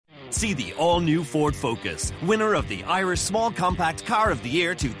See the all-new Ford Focus, winner of the Irish Small Compact Car of the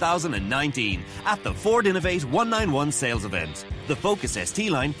Year 2019 at the Ford Innovate 191 sales event. The Focus ST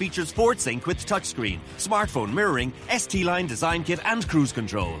line features Ford Sync with touchscreen, smartphone mirroring, ST line design kit and cruise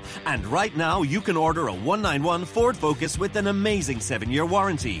control. And right now you can order a 191 Ford Focus with an amazing 7-year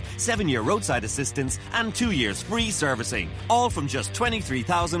warranty, 7-year roadside assistance and 2 years free servicing. All from just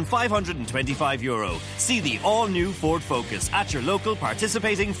 €23,525. See the all-new Ford Focus at your local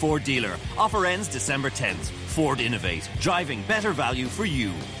participating Ford dealer. Offer ends December 10th. Ford Innovate. Driving better value for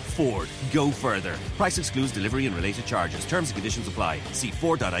you. Ford. Go further. Price excludes delivery and related charges. Terms and conditions apply. See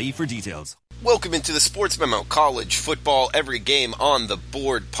Ford.ie for details. Welcome into the Sportsmemo College Football Every Game on the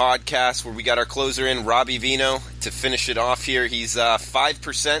Board podcast, where we got our closer in, Robbie Veno, to finish it off here. He's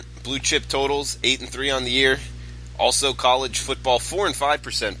 5% blue chip totals, 8-3 on the year. Also college football, 4 and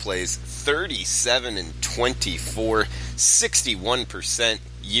 5% plays, 37 and 24, 61%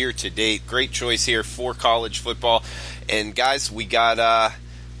 year to date. Great choice here for college football. And guys, we got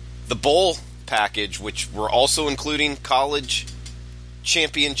the bowl package, which we're also including college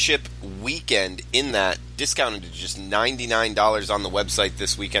championship weekend in that, discounted to just $99 on the website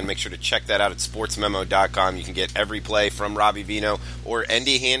this weekend. Make sure to check that out at sportsmemo.com. You can get every play from Robbie Veno or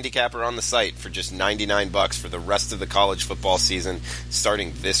any handicapper on the site for just $99 for the rest of the college football season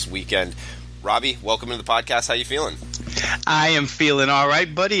starting this weekend. Robbie, welcome to the podcast. How you feeling? I am feeling all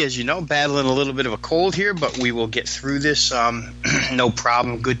right, buddy. As you know, battling a little bit of a cold here, but we will get through this. No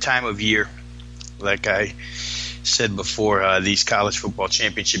problem. Good time of year. Like I said before, these college football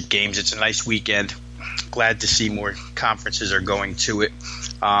championship games, it's a nice weekend. Glad to see more conferences are going to it.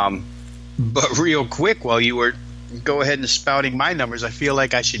 But real quick, while you were go ahead and spouting my numbers, I feel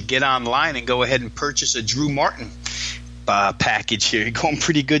like I should get online and go ahead and purchase a Drew Martin package here. You're going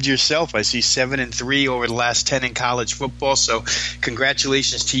pretty good yourself. I see 7-3 over the last 10 in college football. So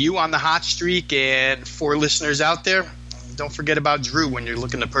congratulations to you on the hot streak. And for listeners out there, don't forget about Drew when you're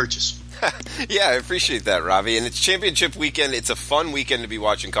looking to purchase. Yeah, I appreciate that, Robbie. And it's championship weekend. It's a fun weekend to be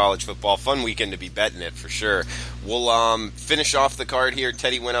watching college football. Fun weekend to be betting it for sure. We'll finish off the card here.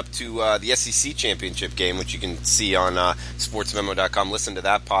 Teddy went up to the SEC championship game, which you can see on sportsmemo.com. Listen to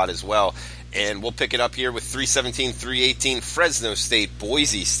that pod as well. And we'll pick it up here with 317-318 Fresno State,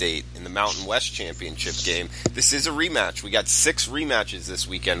 Boise State in the Mountain West Championship game. This is a rematch. We got 6 rematches this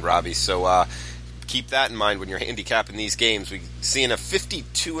weekend, Robbie. So keep that in mind when you're handicapping these games. We're seeing a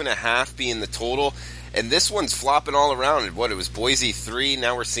 52.5 being the total. And this one's flopping all around. It was Boise 3.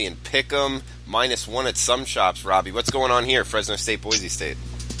 Now we're seeing Pick'em -1 at some shops, Robbie. What's going on here, Fresno State, Boise State?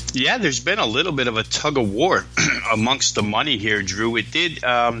 Yeah, there's been a little bit of a tug of war amongst the money here, Drew. It did.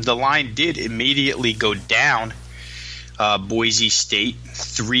 The line did immediately go down. Boise State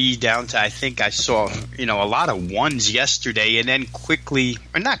 3 down to, I think I saw, a lot of 1s yesterday, and then quickly,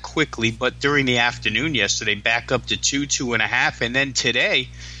 or not quickly, but during the afternoon yesterday, back up to 2.5, and then today,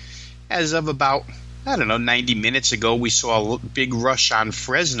 as of about 90 minutes ago, we saw a big rush on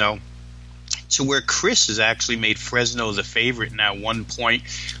Fresno, to where Chris has actually made Fresno the favorite now, 1 point.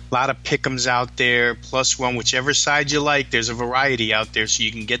 A lot of pick'ems out there, +1, whichever side you like. There's a variety out there, so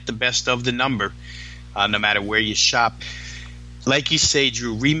you can get the best of the number, no matter where you shop. Like you say,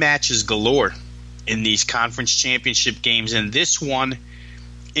 Drew, rematches galore in these conference championship games, and this one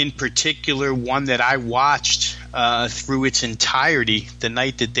in particular, one that I watched through its entirety the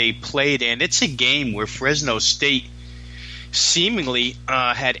night that they played, and it's a game where Fresno State seemingly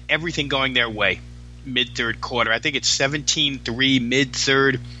had everything going their way mid-third quarter. I think it's 17-3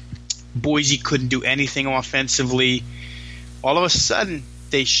 mid-third. Boise couldn't do anything offensively. All of a sudden,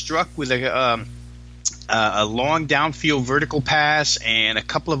 they struck with a long downfield vertical pass and a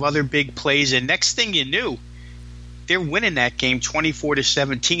couple of other big plays, and next thing you knew, they're winning that game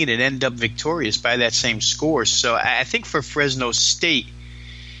 24-17 and end up victorious by that same score. So I think for Fresno State,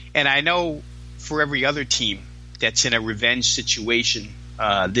 and I know for every other team that's in a revenge situation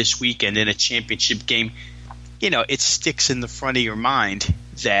this weekend in a championship game, it sticks in the front of your mind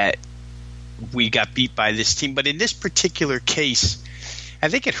that we got beat by this team. But in this particular case, I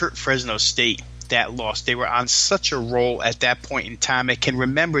think it hurt Fresno State, that loss. They were on such a roll at that point in time. I can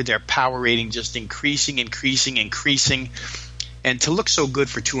remember their power rating just increasing. And to look so good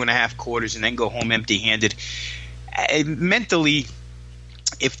for 2.5 quarters and then go home empty-handed, mentally,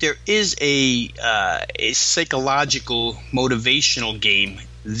 if there is a psychological motivational game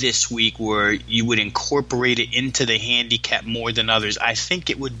this week where you would incorporate it into the handicap more than others, I think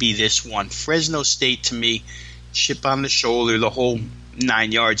it would be this one. Fresno State, to me, chip on the shoulder, the whole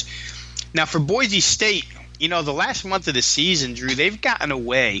 9 yards. Now, for Boise State, the last month of the season, Drew, they've gotten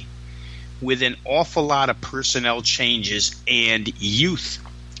away with an awful lot of personnel changes and youth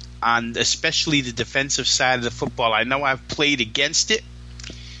on especially the defensive side of the football. I know I've played against it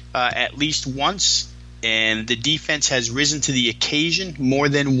at least once, and the defense has risen to the occasion more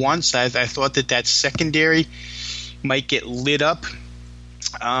than once. I thought that secondary might get lit up,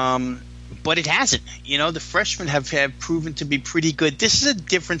 but it hasn't. The freshmen have proven to be pretty good. This is a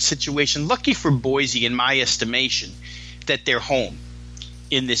different situation. Lucky for Boise, in my estimation, that they're home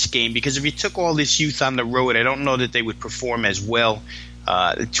in this game, because if you took all this youth on the road, I don't know that they would perform as well.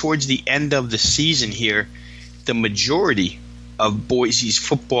 Towards the end of the season here, the majority of Boise's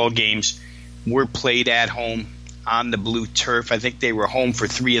football games were played at home on the blue turf. I think they were home for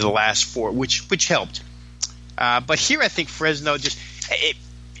 3 of the last 4, which helped. But here I think Fresno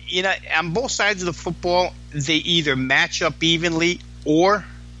on both sides of the football, they either match up evenly or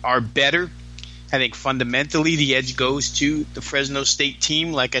are better. I think fundamentally the edge goes to the Fresno State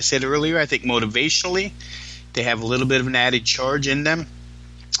team. Like I said earlier, I think motivationally they have a little bit of an added charge in them.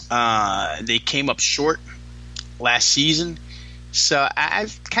 They came up short last season. So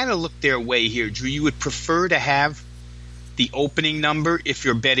I've kind of looked their way here, Drew. You would prefer to have the opening number if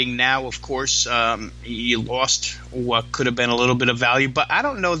you're betting now. Of course, you lost what could have been a little bit of value, but I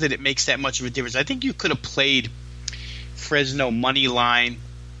don't know that it makes that much of a difference. I think you could have played Fresno money line,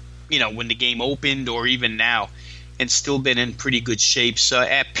 when the game opened or even now, and still been in pretty good shape. So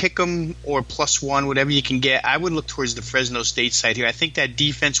at Pick'em or +1, whatever you can get, I would look towards the Fresno State side here. I think that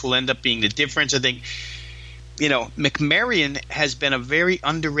defense will end up being the difference. I think, McMarion has been a very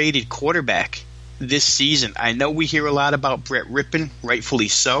underrated quarterback this season. I know we hear a lot about Brett Rippon, rightfully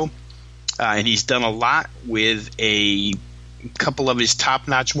so, and he's done a lot with a couple of his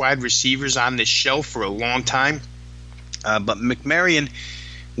top-notch wide receivers on this show for a long time. But McMarion,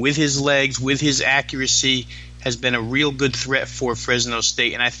 with his legs, with his accuracy, has been a real good threat for Fresno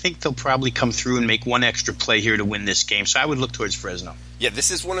State, and I think they'll probably come through and make one extra play here to win this game. So I would look towards Fresno. Yeah, this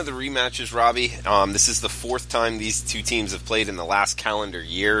is one of the rematches, Robbie. This is the 4th time these two teams have played in the last calendar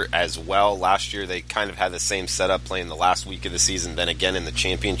year as well. Last year they kind of had the same setup, playing the last week of the season, then again in the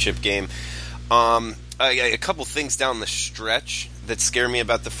championship game. A couple things down the stretch that scare me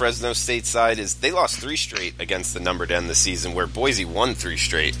about the Fresno State side is they lost 3 straight against the number to end the season, where Boise won 3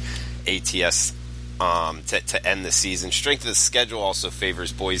 straight ATS to end the season. Strength of the schedule also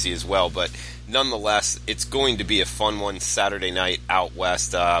favors Boise as well, but nonetheless, it's going to be a fun one Saturday night out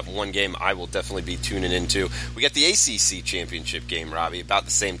west. One game I will definitely be tuning into. We got the ACC championship game, Robbie, about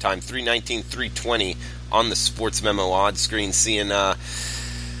the same time, 319, 320 on the Sportsmemo odds screen, seeing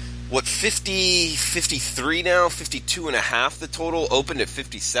 53 now, 52.5 the total, opened at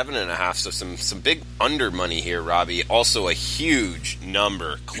 57.5, so some big under money here, Robbie. Also a huge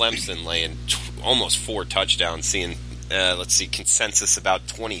number, Clemson laying almost 4 touchdowns, seeing, consensus about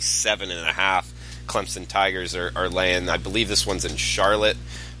 27.5. Clemson Tigers are laying. I believe this one's in Charlotte.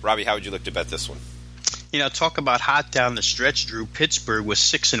 Robbie, how would you look to bet this one? Talk about hot down the stretch, Drew. Pittsburgh was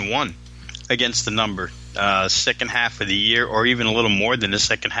 6-1 against the number. Second half of the year, or even a little more than the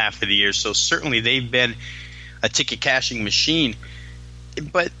second half of the year. So certainly they've been a ticket cashing machine.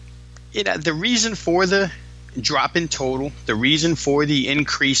 But the reason for the drop in total, the reason for the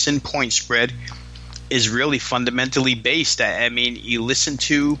increase in point spread is really fundamentally based. I mean, you listen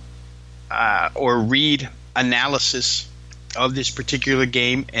to or read analysis of this particular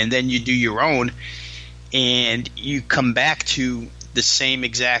game, and then you do your own, and you come back to the same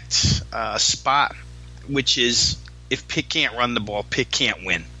exact spot, which is if Pitt can't run the ball, Pitt can't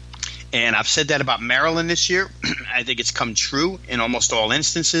win. And I've said that about Maryland this year. I think it's come true in almost all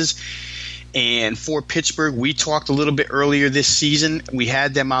instances. And for Pittsburgh, we talked a little bit earlier this season. We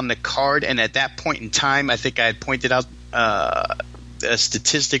had them on the card, and at that point in time, I think I had pointed out a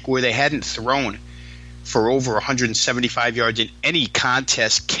statistic where they hadn't thrown for over 175 yards in any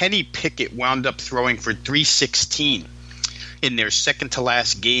contest. Kenny Pickett wound up throwing for 316 in their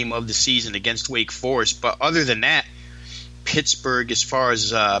second-to-last game of the season against Wake Forest. But other than that, Pittsburgh, as far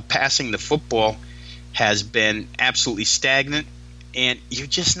as passing the football, has been absolutely stagnant, and you're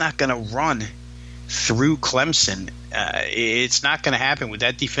just not going to run through Clemson. It's not going to happen with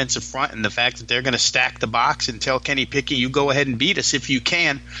that defensive front and the fact that they're going to stack the box and tell Kenny Pickett, you go ahead and beat us if you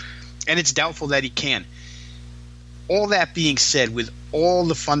can, and it's doubtful that he can. All that being said, with all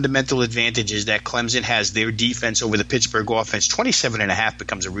the fundamental advantages that Clemson has, their defense over the Pittsburgh offense, 27.5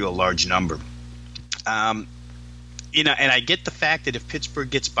 becomes a real large number. And I get the fact that if Pittsburgh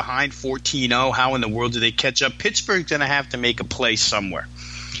gets behind 14-0, how in the world do they catch up? Pittsburgh's going to have to make a play somewhere,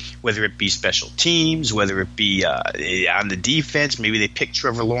 whether it be special teams, whether it be on the defense. Maybe they pick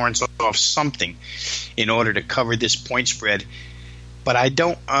Trevor Lawrence off something in order to cover this point spread. But I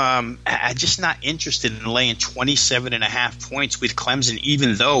don't. I'm just not interested in laying 27.5 points with Clemson,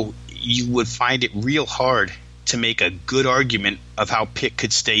 even though you would find it real hard to make a good argument of how Pitt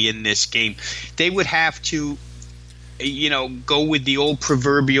could stay in this game. They would have to, go with the old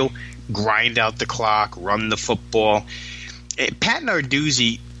proverbial grind out the clock, run the football. Pat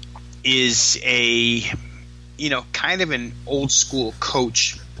Narduzzi is a, kind of an old school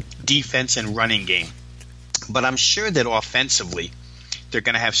coach, defense and running game. But I'm sure that offensively, they're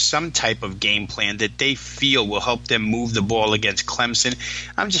going to have some type of game plan that they feel will help them move the ball against Clemson.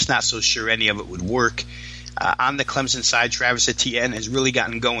 I'm just not so sure any of it would work. On the Clemson side, Travis Etienne has really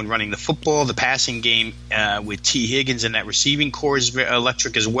gotten going running the football. The passing game with T. Higgins and that receiving core is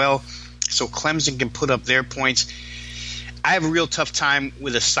electric as well. So Clemson can put up their points. I have a real tough time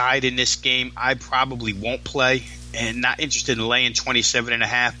with a side in this game. I probably won't play, and not interested in laying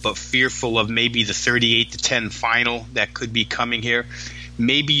 27.5, but fearful of maybe the 38-10 final that could be coming here.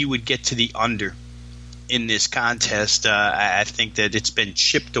 Maybe you would get to the under in this contest. I think that it's been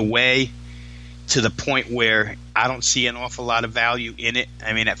chipped away to the point where I don't see an awful lot of value in it.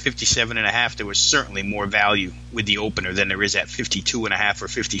 I mean, at 57.5, there was certainly more value with the opener than there is at 52.5 or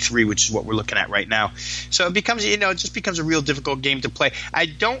 53, which is what we're looking at right now. So it becomes, it just becomes a real difficult game to play.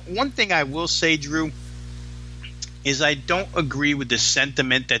 One thing I will say, Drew, is I don't agree with the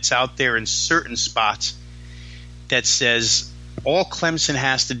sentiment that's out there in certain spots that says all Clemson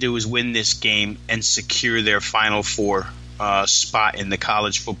has to do is win this game and secure their Final Four spot in the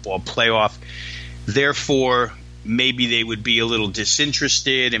college football playoff. Therefore, maybe they would be a little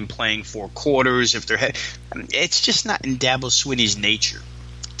disinterested in playing 4 quarters if they're it's just not in Dabo Swinney's nature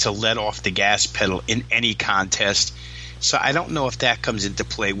to let off the gas pedal in any contest. So I don't know if that comes into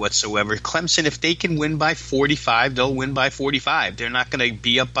play whatsoever. Clemson, if they can win by 45, they'll win by 45. They're not going to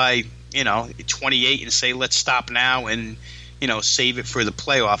be up by 28 and say let's stop now and save it for the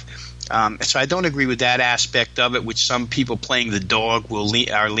playoff. So I don't agree with that aspect of it, which some people playing the dog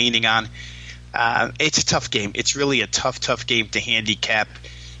are leaning on. It's a tough game. It's really a tough game to handicap.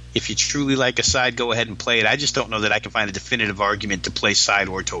 If you truly like a side, go ahead and play it. I just don't know that I can find a definitive argument to play side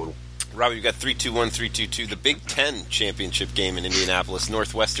or total. Robbie, we've got 3-2-1, 3-2-2. The Big Ten championship game in Indianapolis.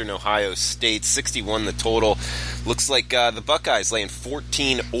 Northwestern Ohio State, 61 the total. Looks like the Buckeyes laying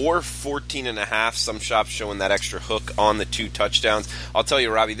 14 or 14.5. Some shops showing that extra hook on the 2 touchdowns. I'll tell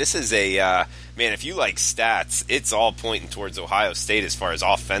you, Robbie, this is a man, if you like stats, it's all pointing towards Ohio State as far as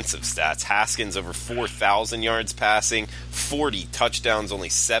offensive stats. Haskins over 4,000 yards passing, 40 touchdowns, only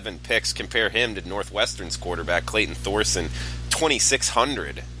 7 picks. Compare him to Northwestern's quarterback, Clayton Thorson,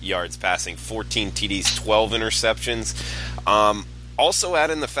 2,600 yards passing, 14 TDs, 12 interceptions. Also add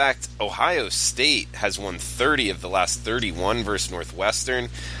in the fact Ohio State has won 30 of the last 31 versus Northwestern.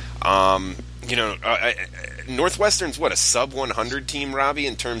 Northwestern's a sub 100 team, Robbie,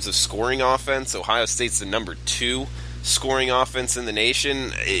 in terms of scoring offense. Ohio State's the number 2 scoring offense in the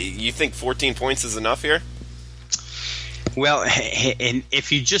nation. You think 14 points is enough here? Well, and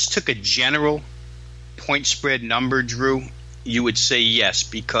if you just took a general point spread number, Drew, you would say yes,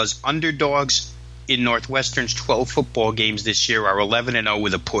 because underdogs in Northwestern's 12 football games this year are 11-0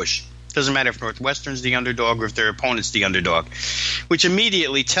 with a push. Doesn't matter if Northwestern's the underdog or if their opponent's the underdog, which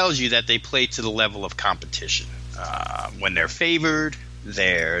immediately tells you that they play to the level of competition. When they're favored,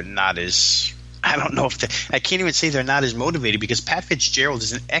 they're not as – I don't know if – I can't even say they're not as motivated, because Pat Fitzgerald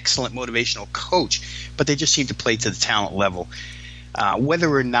is an excellent motivational coach, but they just seem to play to the talent level. Whether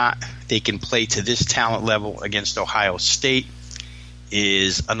or not they can play to this talent level against Ohio State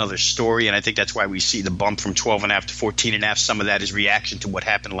is another story, and I think that's why we see the bump from 12.5 to 14.5. Some of that is reaction to what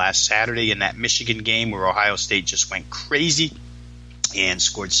happened last Saturday in that Michigan game where Ohio State just went crazy and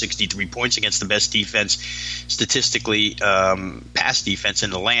scored 63 points against the best defense, statistically, pass defense in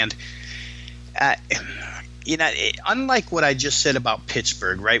the land. Unlike what I just said about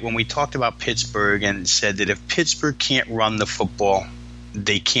Pittsburgh, right? When we talked about Pittsburgh and said that if Pittsburgh can't run the football,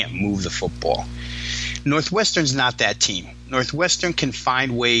 they can't move the football. Northwestern's not that team. Northwestern can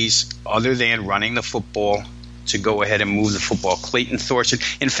find ways other than running the football to go ahead and move the football. Clayton Thorson,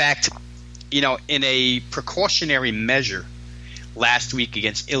 in fact, in a precautionary measure last week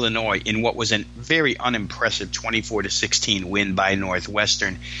against Illinois in what was a very unimpressive 24-16 win by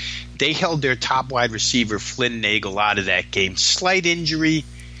Northwestern, they held their top wide receiver Flynn Nagel out of that game. Slight injury,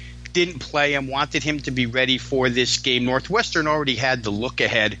 didn't play him, wanted him to be ready for this game. Northwestern already had the look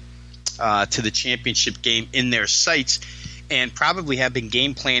ahead to the championship game in their sights, and probably have been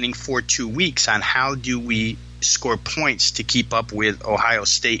game planning for 2 weeks on how do we score points to keep up with Ohio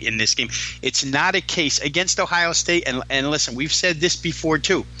State in this game. It's not a case against Ohio State, and listen, we've said this before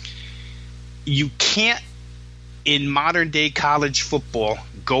too. You can't in modern-day college football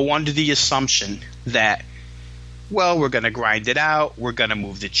go under the assumption that, well, we're going to grind it out, we're going to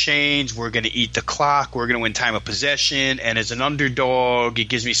move the chains, we're going to eat the clock, we're going to win time of possession, and as an underdog, it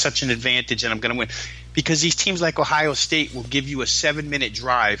gives me such an advantage and I'm going to win. Because these teams like Ohio State will give you a 7-minute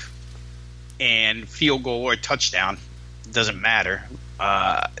drive and field goal or touchdown. Doesn't matter.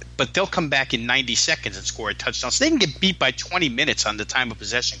 But they'll come back in 90 seconds and score a touchdown. So they can get beat by 20 minutes on the time of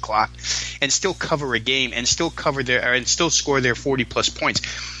possession clock and still cover a game and still score their 40-plus points.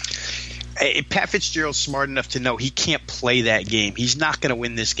 Pat Fitzgerald's smart enough to know he can't play that game. He's not going to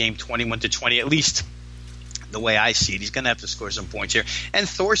win this game 21-20, at least the way I see it. He's going to have to score some points here. And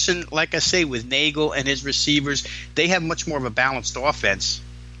Thorson, like I say, with Nagel and his receivers, they have much more of a balanced offense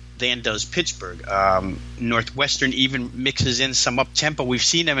than does Pittsburgh. Northwestern even mixes in some up-tempo. We've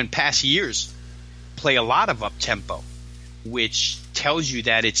seen them in past years play a lot of up-tempo, which tells you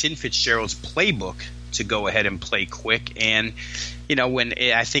that it's in Fitzgerald's playbook to go ahead and play quick. And when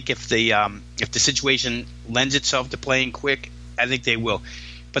I think if the situation lends itself to playing quick, I think they will.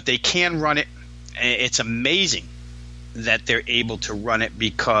 But they can run it. It's amazing that they're able to run it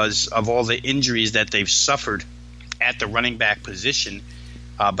because of all the injuries that they've suffered at the running back position.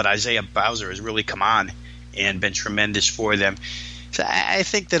 But Isaiah Bowser has really come on and been tremendous for them. So I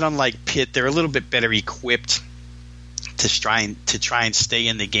think that unlike Pitt, they're a little bit better equipped to try and stay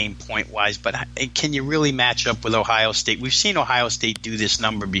in the game point-wise. But can you really match up with Ohio State? We've seen Ohio State do this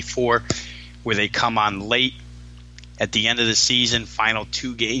number before where they come on late at the end of the season, final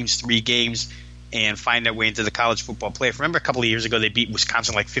 2 games, 3 games, and find their way into the college football playoff. Remember a couple of years ago they beat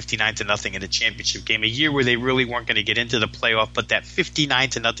Wisconsin like 59-0 in a championship game, a year where they really weren't going to get into the playoff, but that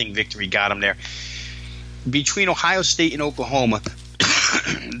 59-0 victory got them there. Between Ohio State and Oklahoma,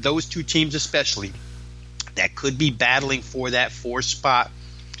 those two teams especially, that could be battling for that 4th spot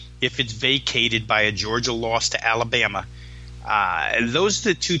if it's vacated by a Georgia loss to Alabama. Those are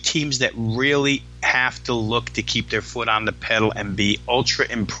the two teams that really have to look to keep their foot on the pedal and be ultra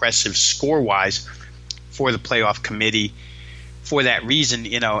impressive score-wise for the playoff committee. For that reason,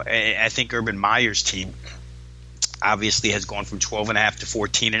 I think Urban Meyer's team obviously has gone from 12.5 to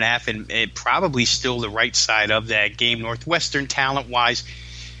 14.5, and it probably still the right side of that game. Northwestern, talent-wise,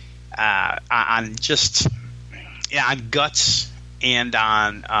 on guts and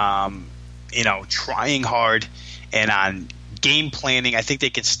on trying hard and on game planning, I think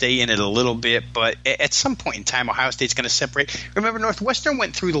they can stay in it a little bit, but at some point in time, Ohio State's going to separate. Remember, Northwestern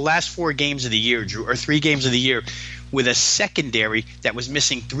went through the last 4 games of the year, Drew, or 3 games of the year, with a secondary that was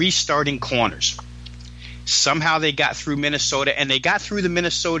missing 3 starting corners. Somehow they got through Minnesota, and they got through the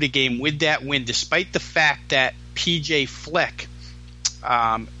Minnesota game with that win, despite the fact that P.J. Fleck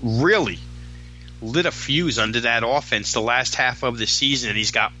really lit a fuse under that offense the last half of the season, and he's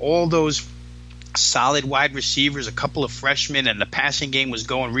got all those solid wide receivers, a couple of freshmen, and the passing game was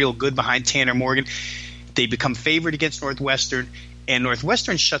going real good behind Tanner Morgan. They become favored against Northwestern, and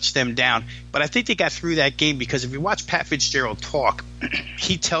Northwestern shuts them down. But I think they got through that game because if you watch Pat Fitzgerald talk,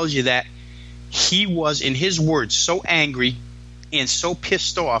 he tells you that he was, in his words, so angry and so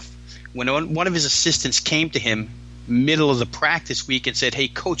pissed off when one of his assistants came to him middle of the practice week and said, "Hey,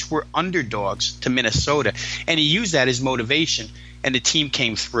 coach, we're underdogs to Minnesota." And he used that as motivation, and the team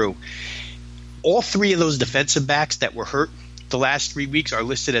came through. All 3 of those defensive backs that were hurt the last 3 weeks are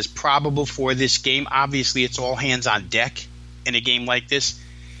listed as probable for this game. Obviously, it's all hands on deck in a game like this.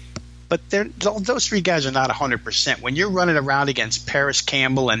 But those 3 guys are not 100%. When you're running around against Paris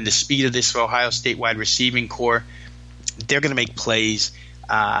Campbell and the speed of this Ohio State wide receiving core, they're going to make plays.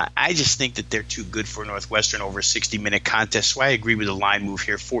 I just think that they're too good for Northwestern over a 60-minute contest. So I agree with the line move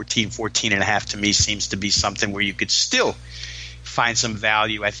here. 14.5 to me seems to be something where you could still find some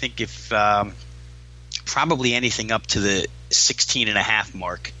value. I think if probably anything up to the 16.5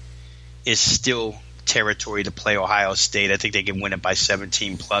 mark is still territory to play Ohio State. I think they can win it by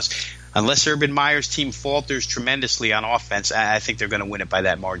 17 plus. Unless Urban Meyer's team falters tremendously on offense, I think they're going to win it by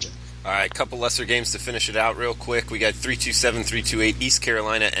that margin. All right, a couple lesser games to finish it out real quick. We got 327, 328, East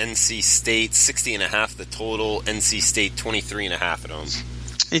Carolina, NC State, 60.5 the total, NC State 23.5 at home.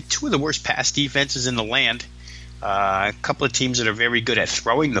 It's 2 of the worst pass defenses in the land. A couple of teams that are very good at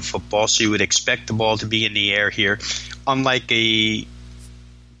throwing the football, so you would expect the ball to be in the air here. Unlike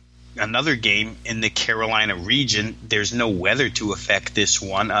another game in the Carolina region, there's no weather to affect this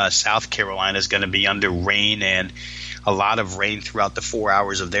one. South Carolina is going to be under rain and a lot of rain throughout the 4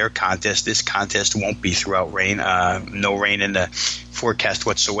 hours of their contest. This contest won't be throughout rain. No rain in the forecast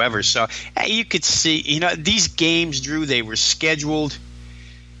whatsoever. So you could see, these games, Drew, they were scheduled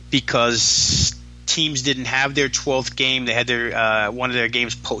because teams didn't have their 12th game. They had their one of their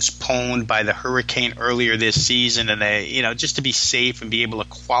games postponed by the hurricane earlier this season, and they, just to be safe and be able to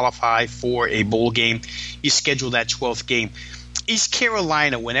qualify for a bowl game, you schedule that 12th game. East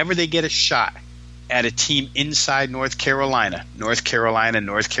Carolina, whenever they get a shot at a team inside North Carolina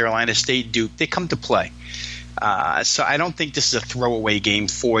State, Duke, they come to play. So I don't think this is a throwaway game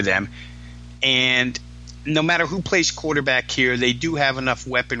for them. And no matter who plays quarterback here, they do have enough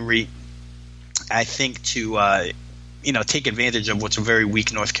weaponry, I think, to take advantage of what's a very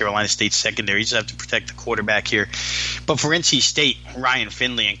weak North Carolina State secondary. You just have to protect the quarterback here. But for NC State, Ryan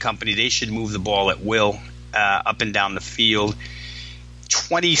Finley and company, they should move the ball at will up and down the field.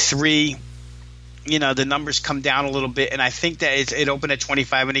 23, the numbers come down a little bit, and I think that it opened at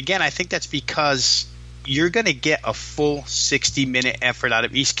 25. And again, I think that's because you're going to get a full 60-minute effort out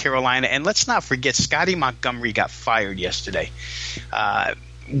of East Carolina. And let's not forget, Scotty Montgomery got fired yesterday.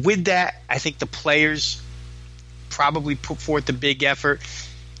 With that, I think the players probably put forth a big effort.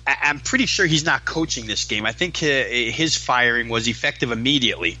 I'm pretty sure he's not coaching this game. I think his firing was effective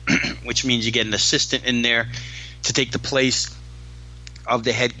immediately, which means you get an assistant in there to take the place of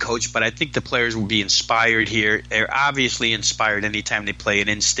the head coach. But I think the players will be inspired here. They're obviously inspired anytime they play an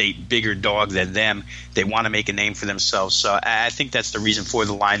in-state bigger dog than them. They want to make a name for themselves. So I think that's the reason for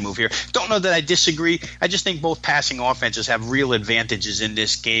the line move here. Don't know that I disagree. I just think both passing offenses have real advantages in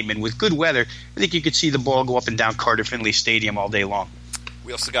this game. And with good weather, I think you could see the ball go up and down Carter Finley Stadium all day long.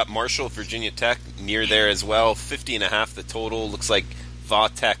 We also got Marshall, Virginia Tech, near there as well. 50.5 the total. Looks like Va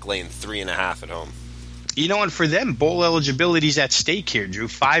Tech laying 3.5 at home. And for them, bowl eligibility is at stake here, Drew.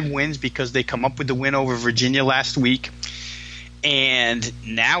 5 wins because they come up with the win over Virginia last week. And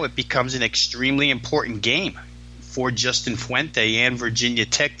now it becomes an extremely important game for Justin Fuente and Virginia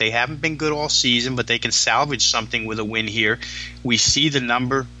Tech. They haven't been good all season, but they can salvage something with a win here. We see the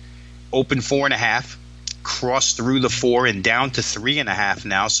number open 4.5, cross through the 4 and down to 3.5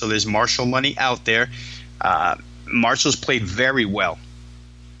 now. So there's Marshall money out there. Marshall's played very well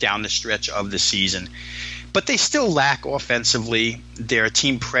down the stretch of the season, but they still lack offensively. They're a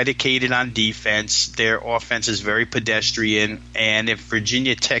team predicated on defense. Their offense is very pedestrian, and if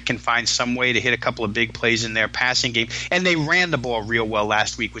Virginia Tech can find some way to hit a couple of big plays in their passing game, and they ran the ball real well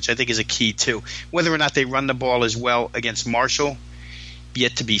last week, which I think is a key too. Whether or not they run the ball as well against Marshall,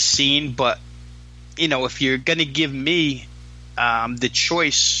 yet to be seen. But if you're going to give me the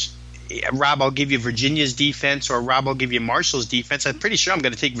choice, Rob, I'll give you Virginia's defense, or Rob, I'll give you Marshall's defense. I'm pretty sure I'm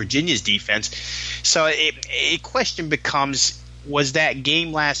going to take Virginia's defense. So a question becomes, was that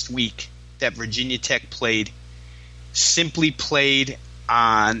game last week that Virginia Tech played simply played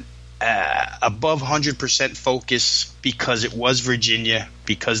on above 100% focus because it was Virginia,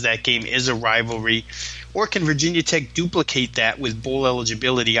 because that game is a rivalry? Or can Virginia Tech duplicate that with bowl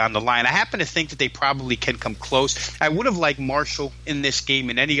eligibility on the line? I happen to think that they probably can come close. I would have liked Marshall in this game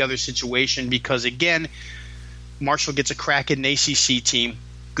in any other situation because, again, Marshall gets a crack at an ACC team,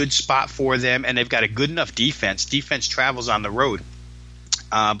 good spot for them, and they've got a good enough defense. Defense travels on the road.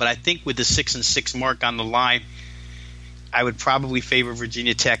 But I think with the 6-6 mark on the line, I would probably favor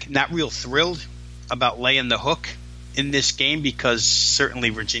Virginia Tech. Not real thrilled about laying the hook in this game because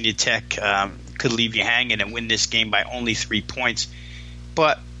certainly Virginia Tech could leave you hanging and win this game by only 3 points.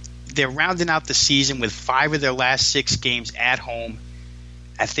 But they're rounding out the season with 5 of their last 6 games at home.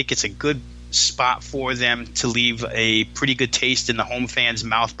 I think it's a good spot for them to leave a pretty good taste in the home fans'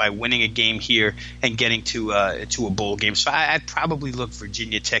 mouth by winning a game here and getting to a bowl game. So I'd probably look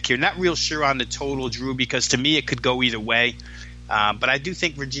Virginia Tech here. Not real sure on the total, Drew, because to me it could go either way. But I do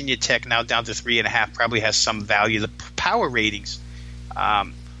think Virginia Tech, now down to 3.5, probably has some value. The power ratings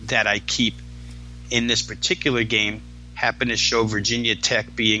that I keep in this particular game happen to show Virginia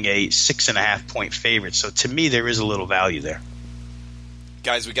Tech being a 6.5 point favorite. So to me, there is a little value there.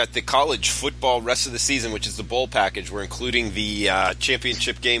 Guys, we got the college football rest of the season, which is the bowl package. We're including the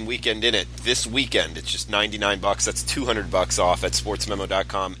championship game weekend in it this weekend. It's just $99. That's $200 off at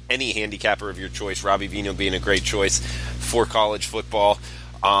sportsmemo.com. Any handicapper of your choice, Robbie Veno being a great choice for college football.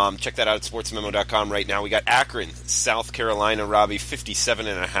 Check that out at sportsmemo.com right now. We got Akron, South Carolina, Robbie,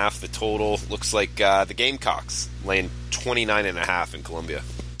 57.5 the total. Looks like the Gamecocks laying 29.5 in Columbia.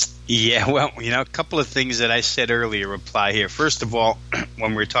 Yeah, well, a couple of things that I said earlier apply here. First of all,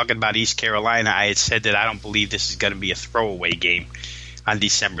 when we were talking about East Carolina, I had said that I don't believe this is going to be a throwaway game on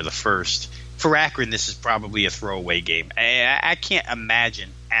December the 1st. For Akron, this is probably a throwaway game. I can't imagine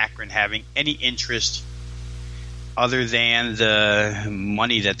Akron having any interest other than the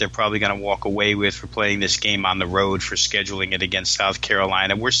money that they're probably going to walk away with for playing this game on the road, for scheduling it against South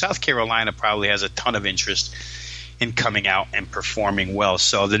Carolina, where South Carolina probably has a ton of interest in coming out and performing well.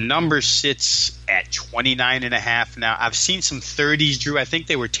 So the number sits at 29.5 now. I've seen some 30s, Drew. I think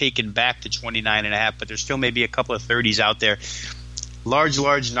they were taken back to 29.5, but there's still maybe a couple of 30s out there.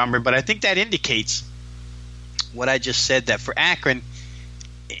 Large number, but I think that indicates what I just said, that for Akron,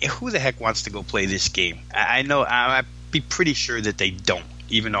 who the heck wants to go play this game? I know I'd be pretty sure that they don't,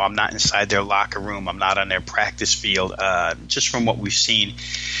 even though I'm not inside their locker room. I'm not on their practice field. Just from what we've seen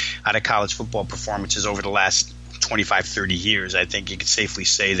out of college football performances over the last 25, 30 years, I think you could safely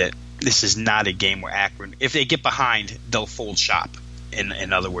say that this is not a game where Akron, if they get behind, they'll fold shop,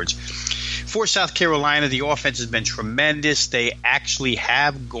 in other words. For South Carolina, the offense has been tremendous. They actually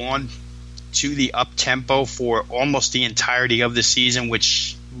have gone to the up-tempo for almost the entirety of the season,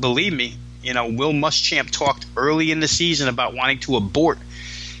 which, believe me, Will Muschamp talked early in the season about wanting to abort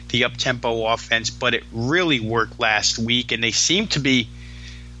the up-tempo offense, but it really worked last week, and they seem to be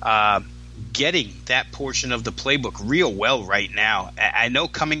getting that portion of the playbook real well right now. I know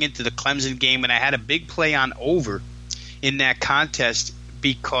coming into the Clemson game, and I had a big play on over in that contest,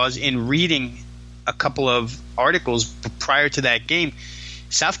 because in reading a couple of articles prior to that game,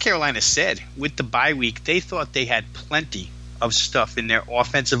 South Carolina said with the bye week they thought they had plenty of stuff in their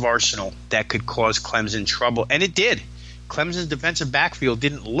offensive arsenal that could cause Clemson trouble, and it did. Clemson's defensive backfield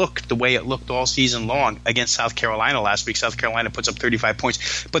didn't look the way it looked all season long against South Carolina last week. South Carolina puts up 35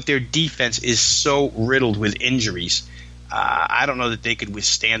 points, but their defense is so riddled with injuries. I don't know that they could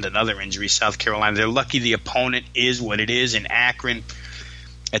withstand another injury, South Carolina. They're lucky the opponent is what it is in Akron,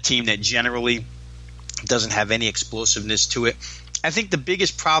 a team that generally doesn't have any explosiveness to it. I think the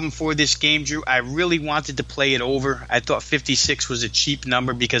biggest problem for this game, Drew, I really wanted to play it over. I thought 56 was a cheap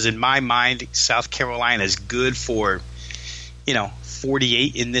number because in my mind, South Carolina is good for,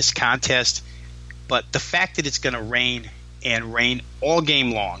 48 in this contest. But the fact that it's going to rain and rain all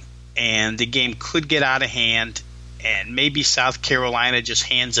game long, and the game could get out of hand, and maybe South Carolina just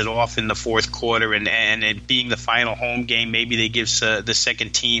hands it off in the fourth quarter, and it being the final home game, maybe they give the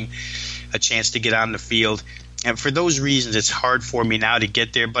second team a chance to get on the field. And for those reasons, it's hard for me now to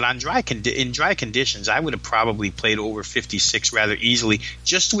get there. But in dry conditions, I would have probably played over 56 rather easily.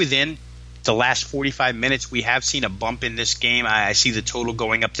 Just within the last 45 minutes, we have seen a bump in this game. I see the total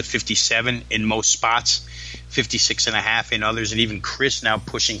going up to 57 in most spots, 56.5 in others, and even Chris now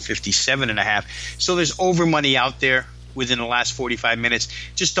pushing 57.5. So there's over money out there within the last 45 minutes.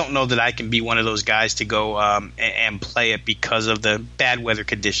 Just don't know that I can be one of those guys to go and play it because of the bad weather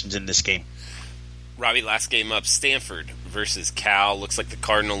conditions in this game. Robbie, last game up, Stanford versus Cal. Looks like the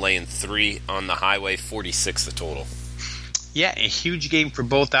Cardinal laying 3 on the highway, 46 the total. Yeah, a huge game for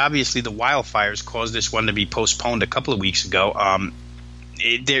both. Obviously, the wildfires caused this one to be postponed a couple of weeks ago.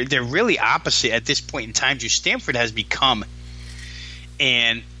 They're really opposite at this point in time. Stanford has become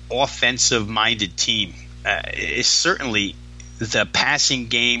an offensive-minded team. It's certainly the passing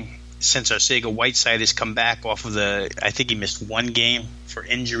game since Arcega-Whiteside has come back off of I think he missed one game for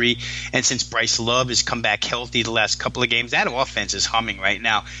injury, and since Bryce Love has come back healthy the last couple of games, that offense is humming right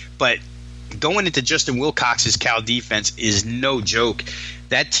now. But going into Justin Wilcox's Cal defense is no joke.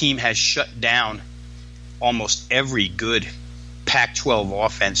 That team has shut down almost every good Pac-12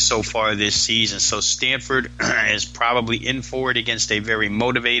 offense so far this season. So Stanford is probably in for it against a very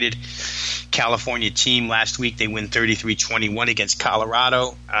motivated California team. Last week they win 33-21 against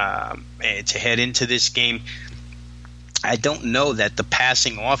Colorado to head into this game. I don't know that the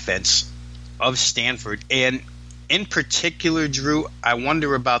passing offense of Stanford, and in particular, Drew, I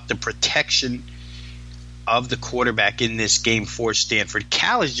wonder about the protection of the quarterback in this game for Stanford.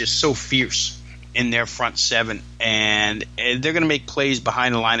 Cal is just so fierce in their front seven, and they're going to make plays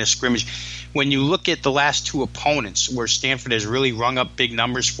behind the line of scrimmage. When you look at the last two opponents where Stanford has really rung up big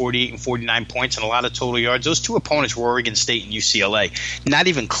numbers, 48 and 49 points and a lot of total yards, those two opponents were Oregon State and UCLA. Not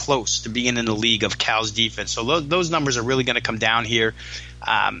even close to being in the league of Cal's defense. So those numbers are really going to come down here.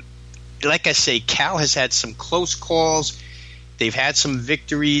 Like I say, Cal has had some close calls. They've had some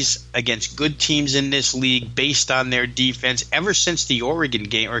victories against good teams in this league based on their defense. Ever since the Oregon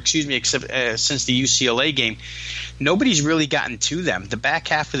game, since the UCLA game, nobody's really gotten to them. The back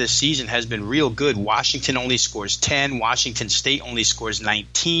half of the season has been real good. Washington only scores 10. Washington State only scores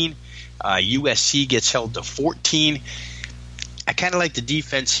 19. USC gets held to 14. I kind of like the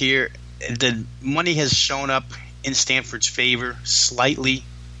defense here. The money has shown up in Stanford's favor slightly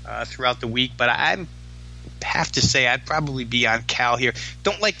throughout the week, but I have to say I'd probably be on Cal here.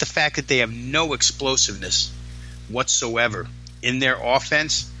 Don't like the fact that they have no explosiveness whatsoever in their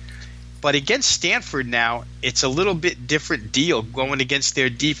offense. But against Stanford now, it's a little bit different deal going against their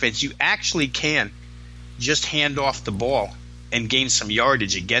defense. You actually can just hand off the ball and gain some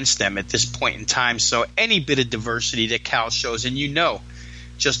yardage against them at this point in time. So any bit of diversity that Cal shows, and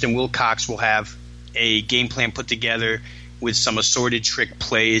Justin Wilcox will have a game plan put together with some assorted trick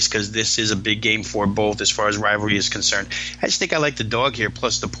plays, because this is a big game for both as far as rivalry is concerned. I just think I like the dog here,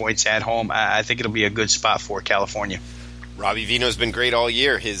 plus the points at home. I think it'll be a good spot for California. Robbie Veno's been great all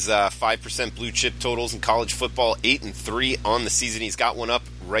year. His 5% blue chip totals in college football, 8-3 on the season. He's got one up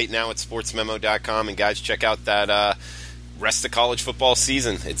right now at sportsmemo.com. And guys, check out that rest of college football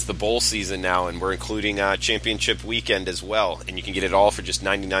season. It's the bowl season now, and we're including championship weekend as well. And you can get it all for just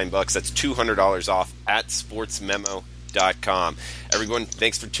 $99. That's $200 off at sportsmemo.com. Everyone,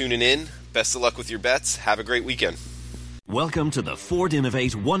 thanks for tuning in. Best of luck with your bets. Have a great weekend. Welcome to the Ford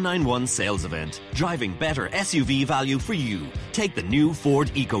Innovate 191 sales event, driving better SUV value for you. Take the new Ford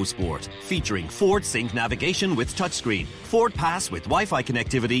EcoSport, featuring Ford Sync navigation with touchscreen, Ford Pass with Wi-Fi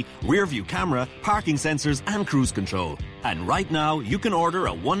connectivity, rear-view camera, parking sensors and cruise control. And right now, you can order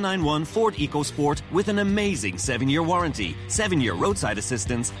a 191 Ford EcoSport with an amazing 7-year warranty, 7-year roadside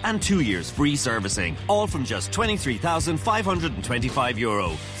assistance and 2 years free servicing, all from just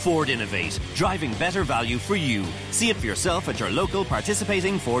 €23,525. Ford Innovate, driving better value for you. See it for yourself at your local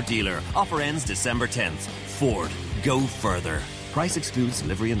participating Ford dealer. Offer ends December 10th. Ford, go further. Price excludes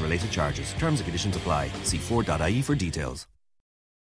delivery and related charges. Terms and conditions apply. See Ford.ie for details.